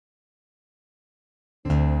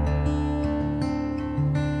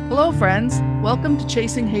Hello, friends. Welcome to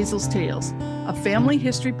Chasing Hazel's Tales, a family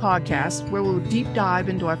history podcast where we'll deep dive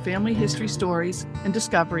into our family history stories and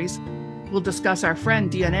discoveries. We'll discuss our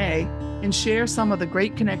friend DNA and share some of the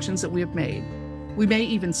great connections that we have made. We may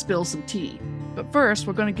even spill some tea. But first,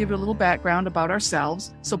 we're going to give you a little background about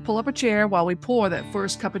ourselves, so pull up a chair while we pour that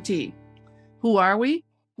first cup of tea. Who are we?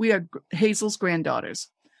 We are Hazel's granddaughters.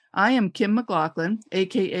 I am Kim McLaughlin,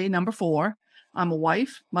 aka Number 4. I'm a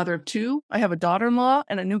wife, mother of 2. I have a daughter-in-law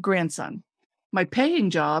and a new grandson. My paying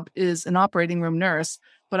job is an operating room nurse,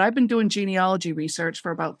 but I've been doing genealogy research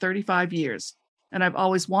for about 35 years. And I've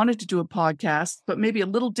always wanted to do a podcast, but maybe a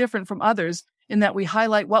little different from others in that we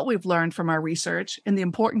highlight what we've learned from our research and the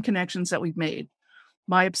important connections that we've made.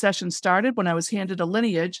 My obsession started when I was handed a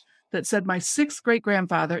lineage that said my 6th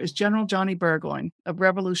great-grandfather is General Johnny Burgoyne of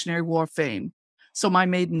Revolutionary War fame. So my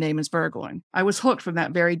maiden name is Burgoyne. I was hooked from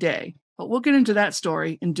that very day. But we'll get into that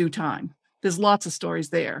story in due time. There's lots of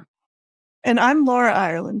stories there. And I'm Laura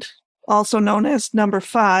Ireland, also known as Number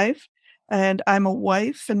 5, and I'm a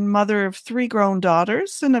wife and mother of 3 grown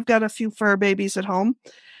daughters, and I've got a few fur babies at home.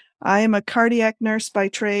 I am a cardiac nurse by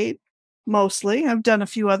trade, mostly. I've done a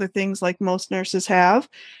few other things like most nurses have.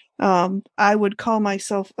 I would call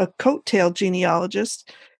myself a coattail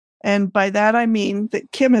genealogist, and by that I mean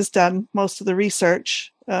that Kim has done most of the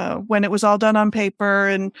research when it was all done on paper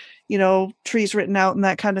and, trees written out and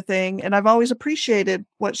that kind of thing. And I've always appreciated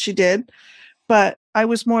what she did, but I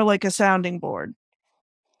was more like a sounding board.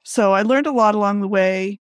 So I learned a lot along the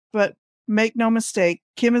way, but make no mistake,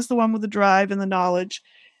 Kim is the one with the drive and the knowledge.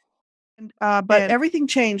 But everything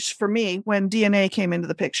changed for me when DNA came into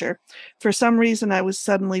the picture. For some reason, I was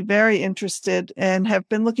suddenly very interested and have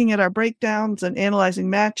been looking at our breakdowns and analyzing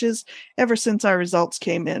matches ever since our results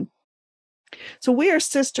came in. So we are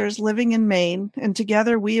sisters living in Maine, and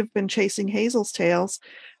together we have been chasing Hazel's tales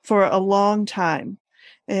for a long time.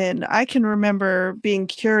 And I can remember being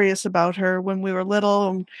curious about her when we were little,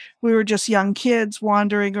 and we were just young kids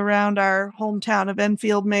wandering around our hometown of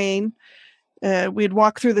Enfield, Maine. We'd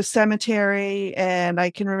walk through the cemetery, and I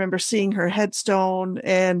can remember seeing her headstone,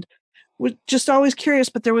 and was just always curious,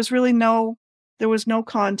 but there was no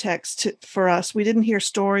context for us. We didn't hear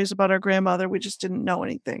stories about our grandmother. We just didn't know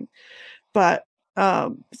anything. But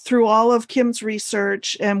through all of Kim's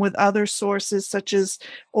research and with other sources such as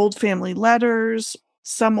old family letters,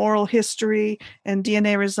 some oral history, and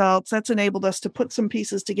DNA results, that's enabled us to put some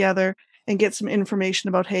pieces together and get some information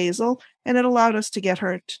about Hazel, and it allowed us to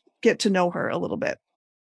get to know her a little bit.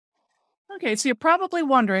 Okay, so you're probably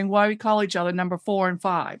wondering why we call each other Number 4 and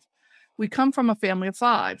 5. We come from a family of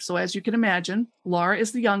 5, so as you can imagine, Laura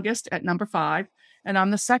is the youngest at Number 5, and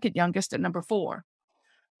I'm the second youngest at Number 4.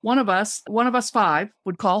 One of us 5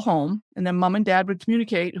 would call home, and then Mom and Dad would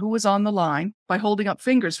communicate who was on the line by holding up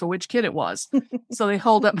fingers for which kid it was. So they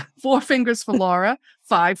hold up 4 fingers for Laura,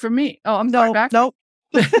 5 for me. Oh, I'm sorry, back. Nope.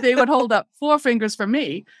 They would hold up 4 fingers for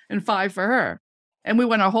me and 5 for her. And we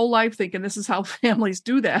went our whole life thinking this is how families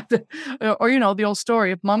do that. Or, the old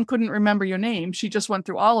story, if Mom couldn't remember your name, she just went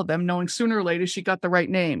through all of them, knowing sooner or later she got the right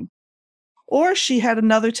name. Or she had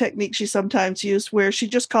another technique she sometimes used where she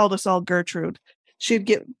just called us all Gertrude. She'd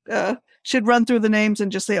run through the names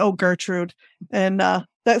and just say, "Oh, Gertrude." And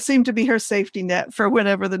that seemed to be her safety net for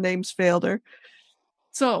whenever the names failed her.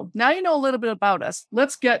 So now you know a little bit about us.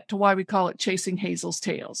 Let's get to why we call it Chasing Hazel's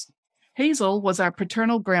Tales. Hazel was our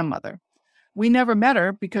paternal grandmother. We never met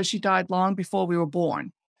her because she died long before we were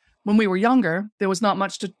born. When we were younger, there was not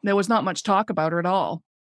much talk about her at all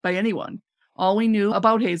by anyone. All we knew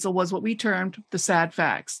about Hazel was what we termed the sad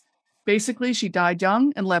facts. Basically, she died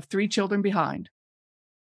young and left 3 children behind.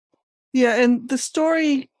 Yeah, and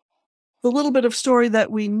the little bit of story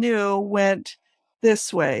that we knew went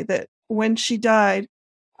this way, that when she died,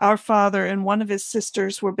 our father and one of his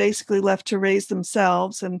sisters were basically left to raise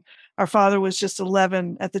themselves, and our father was just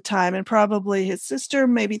 11 at the time, and probably his sister,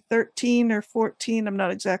 maybe 13 or 14, I'm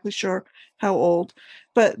not exactly sure how old,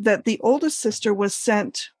 but that the oldest sister was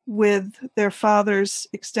sent with their father's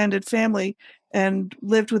extended family and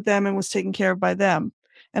lived with them and was taken care of by them.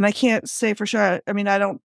 And I can't say for sure,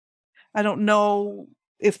 I don't know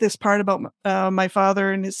if this part about my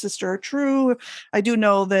father and his sister are true. I do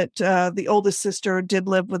know that the oldest sister did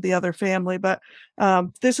live with the other family, but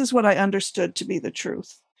this is what I understood to be the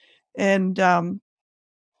truth. And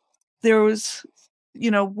there was,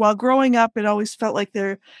 while growing up, it always felt like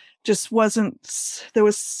felt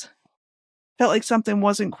like something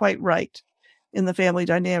wasn't quite right in the family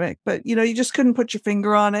dynamic, but you just couldn't put your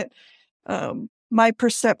finger on it. My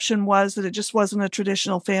perception was that it just wasn't a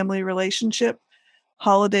traditional family relationship.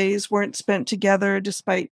 Holidays weren't spent together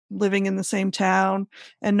despite living in the same town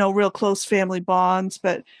and no real close family bonds.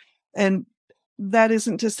 And that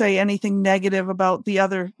isn't to say anything negative about the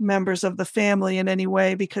other members of the family in any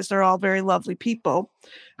way, because they're all very lovely people.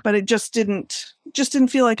 But it just didn't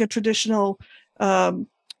feel like a traditional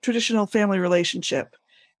family relationship.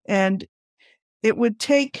 And it would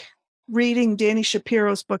take reading Dani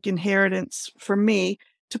Shapiro's book Inheritance for me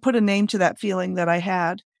to put a name to that feeling that I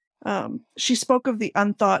had. She spoke of the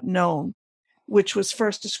unthought known, which was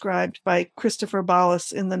first described by Christopher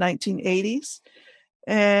Ballas in the 1980s.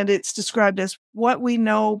 And it's described as what we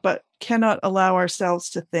know but cannot allow ourselves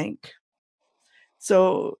to think.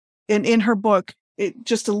 So in her book,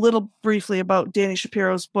 just a little briefly about Dani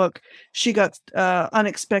Shapiro's book, she got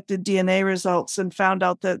unexpected DNA results and found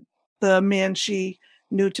out that the man she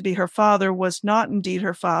knew to be her father was not indeed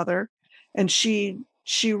her father. And she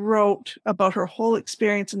wrote about her whole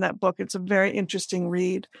experience in that book. It's a very interesting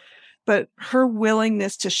read. But her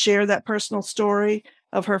willingness to share that personal story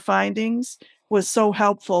of her findings was so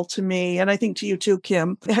helpful to me, and I think to you too,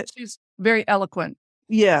 Kim. She's very eloquent.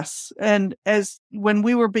 Yes, and as when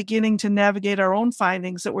we were beginning to navigate our own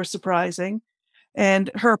findings that were surprising, and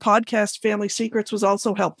her podcast, Family Secrets, was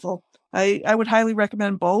also helpful. I would highly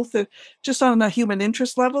recommend both, just on a human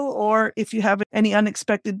interest level, or if you have any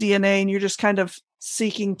unexpected DNA and you're just kind of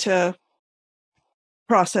seeking to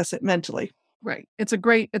process it mentally. Right. It's a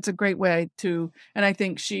great way to, and I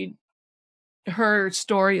think her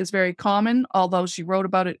story is very common, although she wrote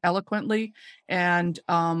about it eloquently and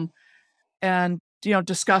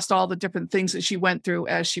discussed all the different things that she went through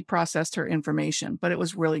as she processed her information. But it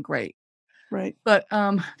was really great. Right. But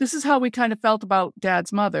this is how we kind of felt about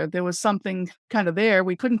Dad's mother. There was something kind of there.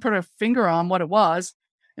 We couldn't put our finger on what it was.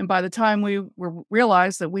 And by the time we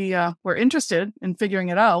realized that we were interested in figuring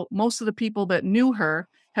it out, most of the people that knew her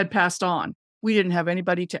had passed on. We didn't have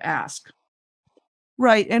anybody to ask.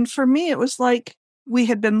 Right. And for me, it was like we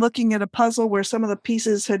had been looking at a puzzle where some of the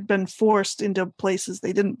pieces had been forced into places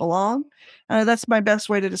they didn't belong. That's my best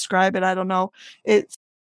way to describe it. I don't know. It's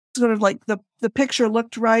sort of like the picture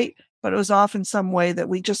looked right, but it was off in some way that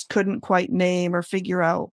we just couldn't quite name or figure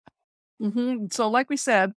out. Mm-hmm. So like we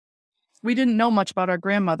said, we didn't know much about our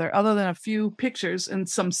grandmother other than a few pictures and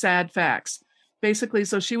some sad facts. Basically,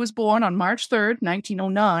 so she was born on March 3rd,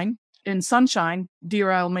 1909 in Sunshine, Deer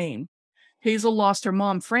Isle, Maine. Hazel lost her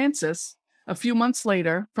mom, Frances, a few months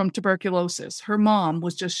later from tuberculosis. Her mom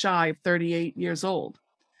was just shy of 38 years old.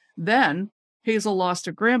 Then Hazel lost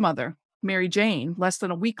her grandmother, Mary Jane, less than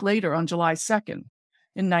a week later on July 2nd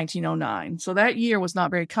in 1909. So that year was not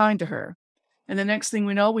very kind to her. And the next thing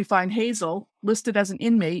we know, we find Hazel listed as an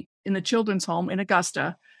inmate in the children's home in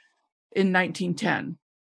Augusta in 1910.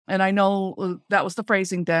 And I know that was the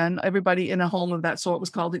phrasing then. Everybody in a home of that sort was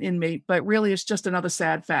called an inmate, but really it's just another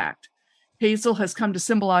sad fact. Hazel has come to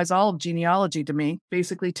symbolize all of genealogy to me,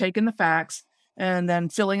 basically taking the facts and then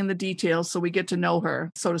filling in the details so we get to know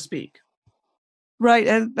her, so to speak. Right.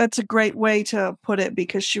 And that's a great way to put it,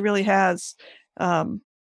 because she really has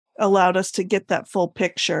allowed us to get that full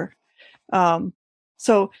picture.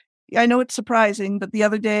 So I know it's surprising, but the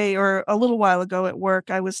other day or a little while ago at work,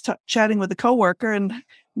 I was chatting with a coworker and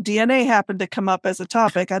DNA happened to come up as a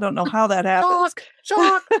topic. I don't know how that happened.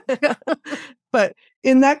 Shock. But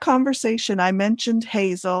in that conversation, I mentioned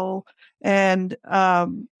Hazel and,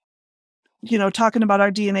 talking about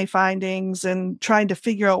our DNA findings and trying to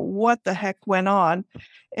figure out what the heck went on.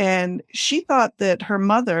 And she thought that her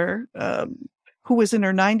mother, who was in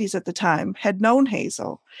her 90s at the time, had known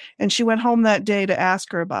Hazel. And she went home that day to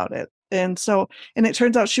ask her about it. And it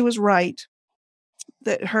turns out she was right,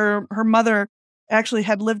 that her mother actually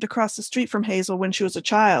had lived across the street from Hazel when she was a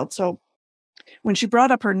child. So when she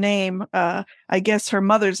brought up her name, I guess her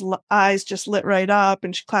mother's eyes just lit right up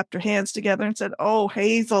and she clapped her hands together and said, "Oh,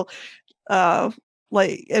 Hazel." And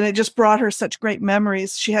it just brought her such great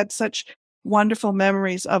memories. She had such wonderful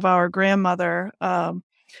memories of our grandmother.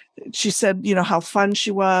 She said, how fun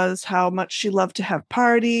she was, how much she loved to have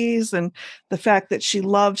parties, and the fact that she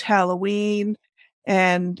loved Halloween.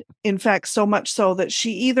 And in fact, so much so that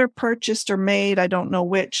she either purchased or made, I don't know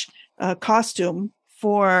which, costume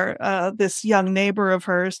for this young neighbor of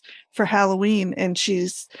hers for Halloween. And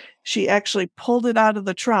she actually pulled it out of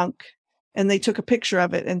the trunk and they took a picture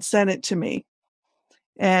of it and sent it to me.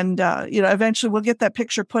 And, eventually we'll get that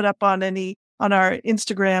picture put up on our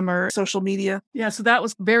Instagram or social media. Yeah, so that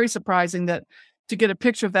was very surprising to get a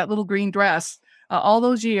picture of that little green dress all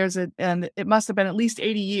those years, and it must have been at least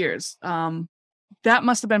 80 years. That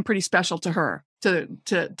must have been pretty special to her to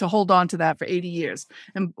hold on to that for 80 years.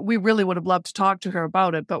 And we really would have loved to talk to her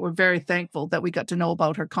about it, but we're very thankful that we got to know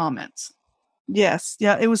about her comments. Yes.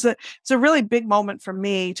 Yeah. It's a really big moment for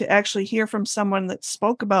me to actually hear from someone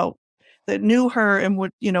that knew her and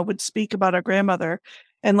would speak about our grandmother.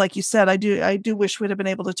 And like you said, I do wish we'd have been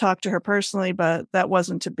able to talk to her personally, but that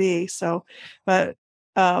wasn't to be. So, but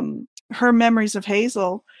her memories of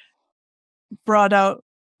Hazel brought up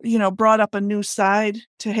a new side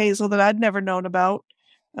to Hazel that I'd never known about.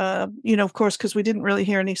 Of course, because we didn't really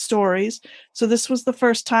hear any stories. So this was the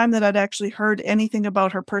first time that I'd actually heard anything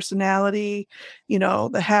about her personality,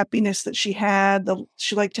 the happiness that she had,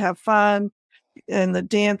 she liked to have fun, and the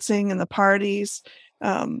dancing and the parties.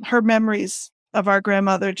 Her memories of our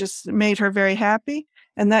grandmother just made her very happy.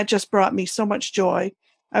 And that just brought me so much joy.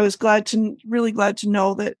 I was really glad to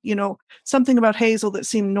know that, something about Hazel that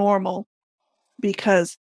seemed normal,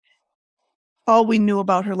 because all we knew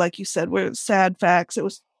about her, like you said, were sad facts.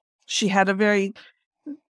 She had a very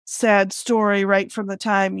sad story right from the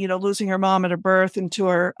time, losing her mom at her birth into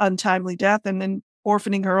her untimely death and then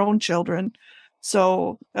orphaning her own children.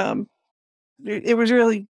 So it was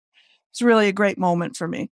really a great moment for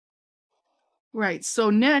me. Right. So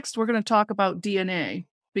next we're going to talk about DNA,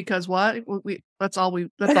 because that's all we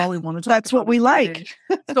want to talk about. That's what we like.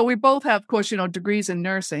 So we both have, of course, degrees in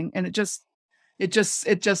nursing, and it just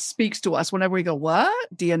speaks to us whenever we go, what?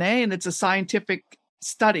 DNA? And it's a scientific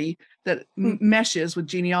study that meshes with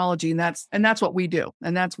genealogy, and that's what we do,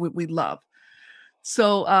 and that's what we love.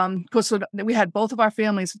 So, of course, we had both of our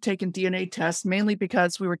families have taken DNA tests, mainly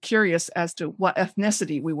because we were curious as to what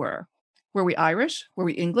ethnicity we were. Were we Irish? Were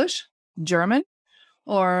we English? German?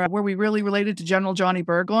 Or were we really related to General Johnny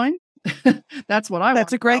Burgoyne? That's what I want.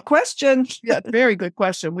 That's a great question. Yeah, very good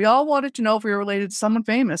question. We all wanted to know if we were related to someone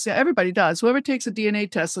famous. Yeah, everybody does. Whoever takes a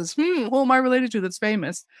DNA test says, who am I related to that's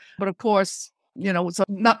famous? But of course, so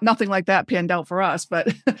nothing like that panned out for us.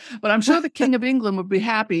 But I'm sure the King of England would be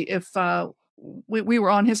happy if we were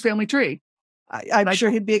on his family tree. I'm sure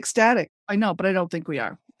he'd be ecstatic. I know, but I don't think we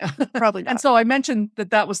are. Probably not. And so I mentioned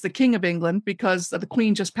that was the King of England because the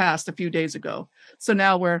Queen just passed a few days ago. So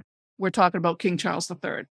now we're talking about King Charles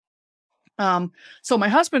III. So my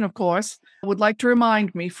husband, of course, would like to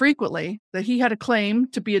remind me frequently that he had a claim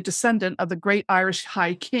to be a descendant of the great Irish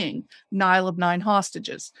High King, Niall of Nine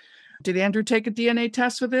Hostages. Did Andrew take a DNA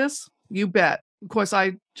test for this? You bet. Of course,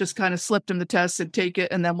 I just kind of slipped him the test, said take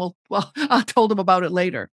it, and then I told him about it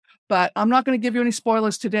later. But I'm not going to give you any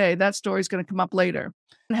spoilers today. That story's going to come up later.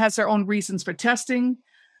 It has their own reasons for testing.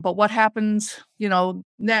 But what happens,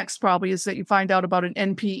 next probably is that you find out about an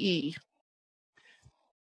NPE.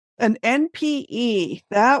 An NPE,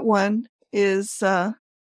 that one is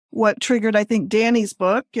what triggered, I think, Danny's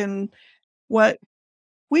book and what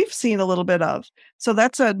we've seen a little bit of. So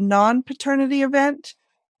that's a non-paternity event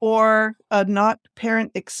or a not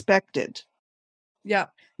parent expected. Yeah,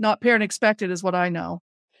 not parent expected is what I know.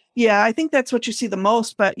 Yeah, I think that's what you see the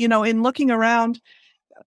most. But, in looking around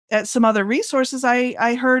at some other resources,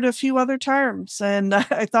 I heard a few other terms, and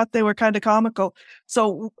I thought they were kind of comical.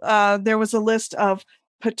 So there was a list of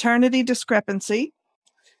paternity discrepancy,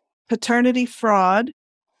 paternity fraud,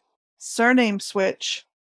 surname switch,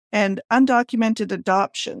 and undocumented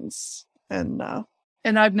adoptions. And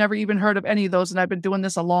I've never even heard of any of those, and I've been doing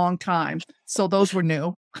this a long time. So those were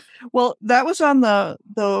new. Well, that was on the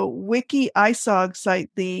Wiki ISOG site,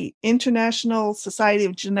 the International Society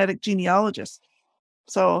of Genetic Genealogists.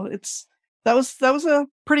 So that was a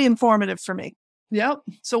pretty informative for me. Yep.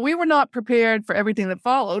 So we were not prepared for everything that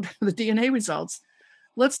followed the DNA results.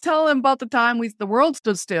 Let's tell them about the time the world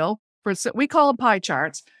stood still. We call them pie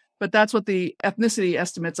charts, but that's what the ethnicity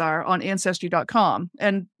estimates are on Ancestry.com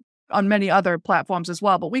and on many other platforms as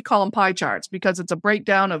well. But we call them pie charts because it's a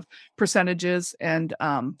breakdown of percentages. And,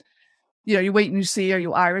 you wait and you see, are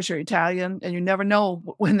you Irish or Italian? And you never know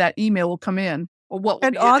when that email will come in or what.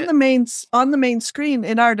 And on the main screen,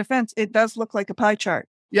 in our defense, it does look like a pie chart.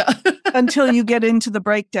 Yeah. Until you get into the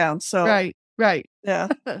breakdown. So Right. Yeah.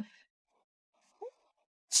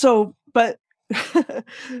 So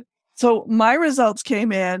my results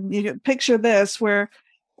came in. You can picture this, where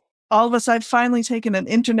all of us, I've finally taken an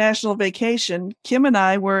international vacation. Kim and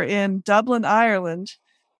I were in Dublin, Ireland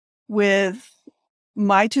with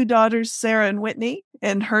my two daughters, Sarah and Whitney,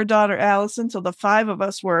 and her daughter, Allison. So the five of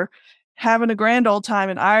us were having a grand old time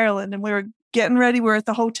in Ireland, and we were getting ready. We're at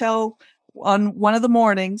the hotel on one of the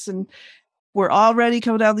mornings, and we're all ready,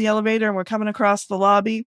 coming down the elevator, and we're coming across the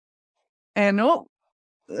lobby. And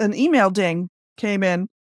an email ding came in,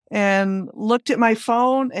 and looked at my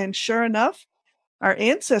phone, and sure enough, our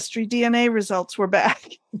Ancestry DNA results were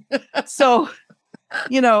back. So,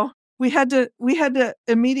 we had to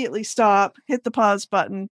immediately stop, hit the pause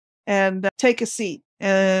button, and take a seat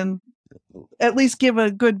and at least give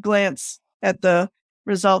a good glance at the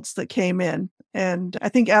results that came in. And I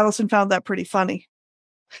think Allison found that pretty funny.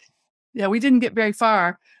 Yeah, we didn't get very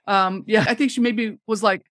far. Yeah, I think she maybe was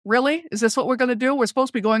like, really? Is this what we're going to do? We're supposed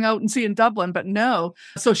to be going out and seeing Dublin, but no.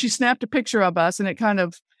 So she snapped a picture of us, and it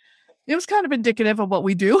was kind of indicative of what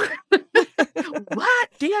we do. What?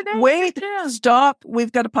 DNA? Wait, stop.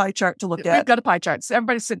 We've got a pie chart to look at. We've got a pie chart. So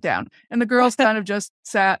everybody sit down. And the girls kind of just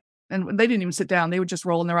sat, and they didn't even sit down. They were just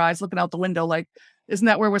rolling their eyes, looking out the window like, isn't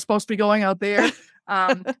that where we're supposed to be going out there?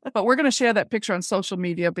 But we're going to share that picture on social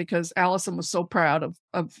media because Allison was so proud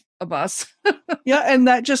of us. Yeah, and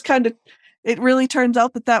that just kind of, it really turns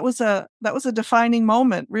out that was a defining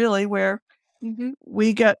moment, really, where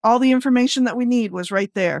we get all the information that we need was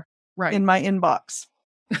right there, right in my inbox.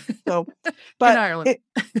 So, but in Ireland,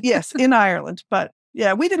 yes, in Ireland. But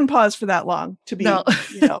yeah, we didn't pause for that long to be,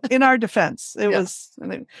 in our defense. It was,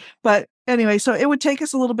 but anyway, so it would take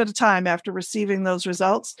us a little bit of time after receiving those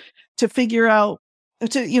results to figure out,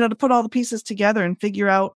 to put all the pieces together and figure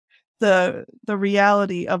out the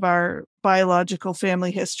reality of our biological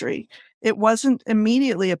family history. It wasn't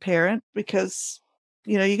immediately apparent because,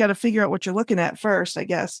 you got to figure out what you're looking at first, I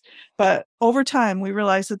guess. But over time, we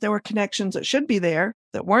realized that there were connections that should be there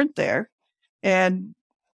that weren't there. And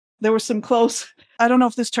there were some close, I don't know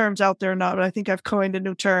if this term's out there or not, but I think I've coined a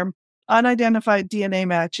new term, unidentified DNA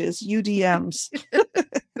matches, UDMs.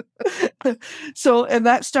 So, and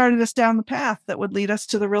that started us down the path that would lead us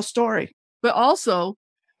to the real story. But also,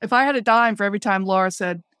 if I had a dime for every time Laura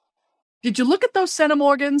said, did you look at those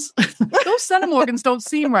centimorgans? Those centimorgans don't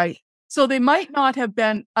seem right. So they might not have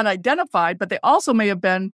been unidentified, but they also may have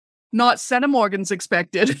been not centimorgans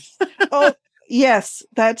expected. Oh, yes,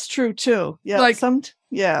 that's true too. Yeah.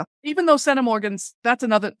 Even though centimorgans, that's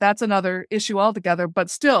another issue altogether.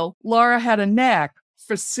 But still, Laura had a knack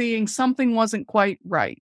for seeing something wasn't quite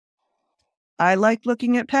right. I like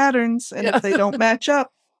looking at patterns, and if they don't match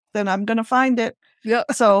up, then I'm going to find it. Yeah.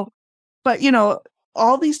 So, but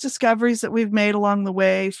all these discoveries that we've made along the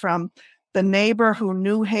way, from the neighbor who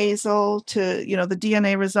knew Hazel to, the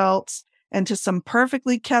DNA results, and to some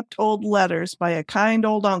perfectly kept old letters by a kind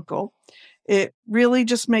old uncle, it really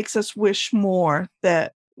just makes us wish more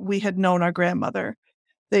that we had known our grandmother.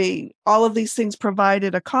 All of these things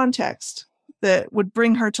provided a context that would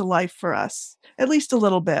bring her to life for us, at least a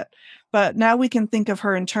little bit. But now we can think of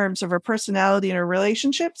her in terms of her personality and her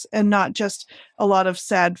relationships, and not just a lot of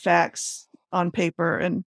sad facts on paper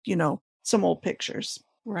and, some old pictures.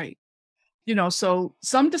 Right. So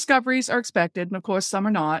some discoveries are expected, and of course some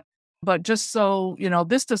are not. But just so,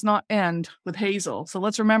 this does not end with Hazel. So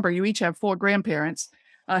let's remember, you each have 4 grandparents.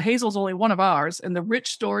 Hazel's only one of ours, and the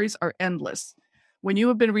rich stories are endless. When you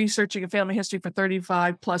have been researching a family history for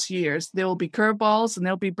 35 plus years, there will be curveballs and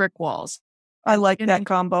there'll be brick walls. I like that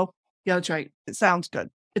combo. Yeah, that's right. It sounds good.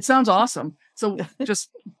 It sounds awesome. So just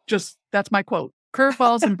that's my quote.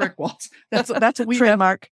 Curveballs and brick walls. That's what we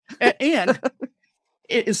trademark. And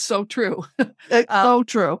it is so true. It's so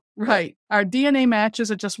true. Right. Our DNA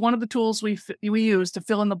matches are just one of the tools we use to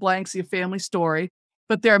fill in the blanks of your family story.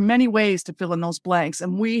 But there are many ways to fill in those blanks,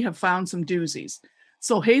 and we have found some doozies.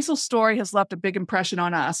 So Hazel's story has left a big impression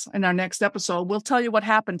on us. In our next episode, we'll tell you what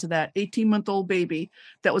happened to that 18-month-old baby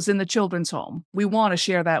that was in the children's home. We want to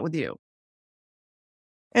share that with you.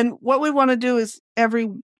 And what we want to do is every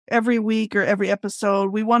week or every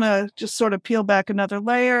episode, we want to just sort of peel back another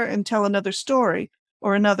layer and tell another story,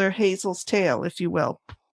 or another Hazel's tale, if you will.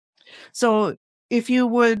 So if you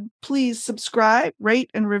would please subscribe, rate,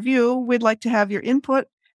 and review, we'd like to have your input.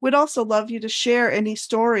 We'd also love you to share any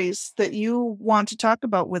stories that you want to talk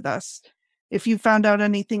about with us. If you found out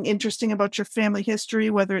anything interesting about your family history,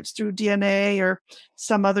 whether it's through DNA or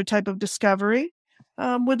some other type of discovery,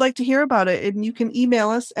 we'd like to hear about it. And you can email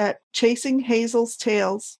us at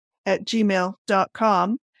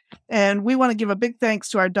chasinghazelsTales@gmail.com. And we want to give a big thanks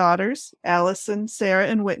to our daughters, Allison, Sarah,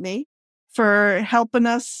 and Whitney, for helping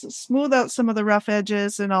us smooth out some of the rough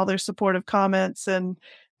edges and all their supportive comments. And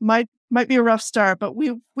might be a rough start, but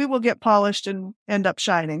we will get polished and end up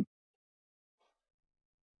shining.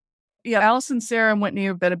 Yeah, Allison, Sarah, and Whitney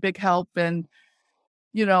have been a big help, and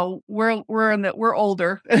we're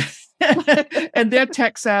older, and they're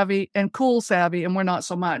tech savvy and cool savvy, and we're not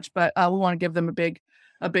so much. But we want to give them a big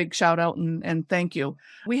shout out and thank you.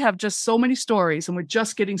 We have just so many stories, and we're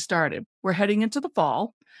just getting started. We're heading into the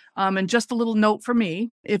fall, and just a little note for me: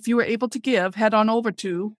 if you were able to give, head on over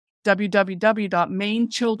to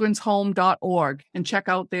www.mainchildren'shome.org and check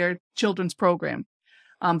out their children's program.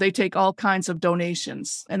 They take all kinds of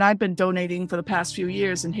donations, and I've been donating for the past few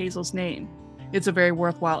years in Hazel's name. It's a very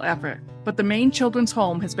worthwhile effort. But the Maine Children's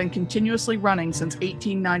Home has been continuously running since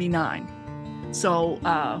 1899. So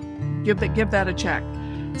give that a check.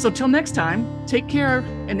 So till next time, take care.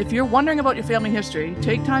 And if you're wondering about your family history,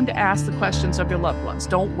 take time to ask the questions of your loved ones.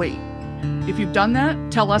 Don't wait. If you've done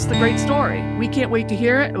that, tell us the great story. We can't wait to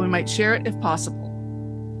hear it, and we might share it if possible.